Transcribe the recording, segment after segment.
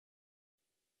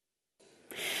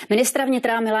Ministra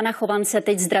vnitra Milana Chovance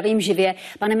teď zdravím živě.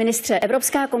 Pane ministře,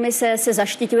 Evropská komise se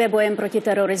zaštiťuje bojem proti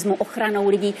terorismu, ochranou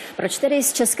lidí. Proč tedy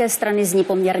z české strany zní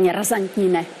poměrně razantní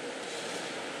ne?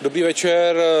 Dobrý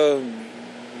večer.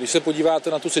 Když se podíváte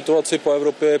na tu situaci po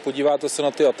Evropě, podíváte se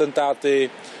na ty atentáty,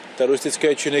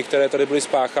 teroristické činy, které tady byly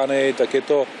spáchány, tak je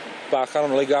to pácháno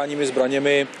nelegálními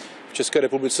zbraněmi. V České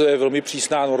republice je velmi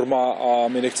přísná norma a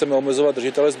my nechceme omezovat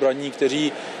držitele zbraní,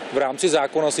 kteří v rámci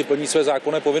zákona si plní své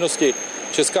zákonné povinnosti.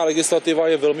 Česká legislativa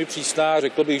je velmi přísná,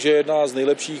 řekl bych, že je jedna z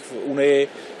nejlepších v Unii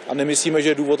a nemyslíme, že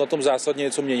je důvod na tom zásadně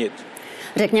něco měnit.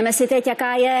 Řekněme si teď,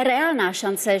 jaká je reálná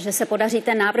šance, že se podaří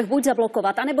ten návrh buď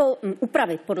zablokovat, anebo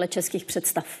upravit podle českých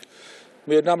představ.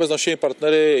 My jednáme s našimi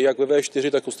partnery jak ve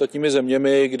V4, tak ostatními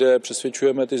zeměmi, kde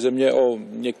přesvědčujeme ty země o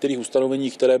některých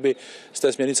ustanoveních, které by z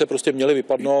té směrnice prostě měly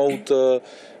vypadnout.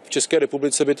 V České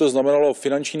republice by to znamenalo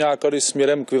finanční náklady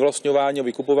směrem k vyvlastňování a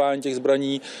vykupování těch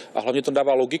zbraní a hlavně to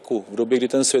dává logiku. V době, kdy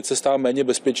ten svět se stává méně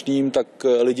bezpečným, tak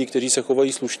lidi, kteří se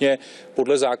chovají slušně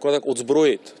podle zákona, tak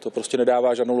odzbrojit. To prostě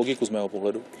nedává žádnou logiku z mého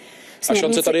pohledu. A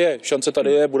šance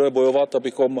tady je, budeme bojovat,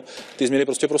 abychom ty změny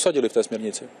prostě prosadili v té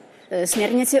směrnici.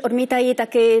 Směrnici odmítají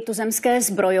taky tuzemské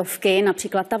zbrojovky,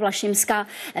 například ta vlašimská.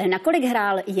 Nakolik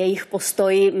hrál jejich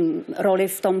postoj roli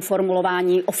v tom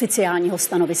formulování oficiálního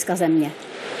stanoviska země?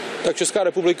 Tak Česká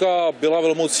republika byla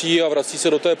velmocí a vrací se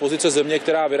do té pozice země,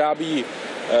 která vyrábí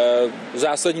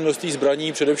zásadní množství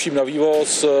zbraní, především na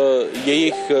vývoz.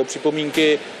 Jejich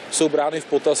připomínky jsou brány v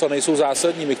potaz a nejsou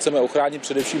zásadní. My chceme ochránit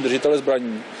především držitele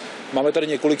zbraní. Máme tady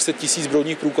několik set tisíc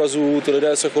zbrojních průkazů, ty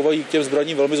lidé se chovají k těm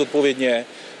zbraním velmi zodpovědně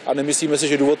a nemyslíme si,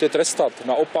 že důvod je trestat.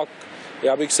 Naopak,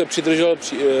 já bych se přidržel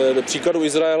příkladu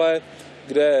Izraele,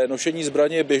 kde nošení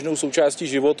zbraně je běžnou součástí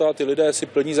života, ty lidé si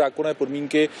plní zákonné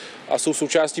podmínky a jsou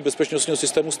součástí bezpečnostního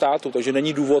systému státu, takže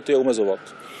není důvod je omezovat.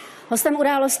 Hostem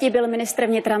Události byl ministr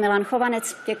vnitra Milan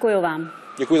Chovanec. Děkuji vám.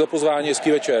 Děkuji za pozvání,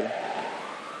 hezký večer.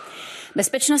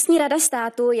 Bezpečnostní rada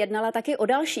státu jednala taky o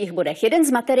dalších bodech. Jeden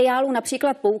z materiálů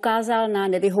například poukázal na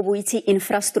nevyhovující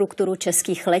infrastrukturu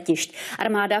českých letišť.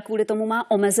 Armáda kvůli tomu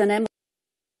má omezené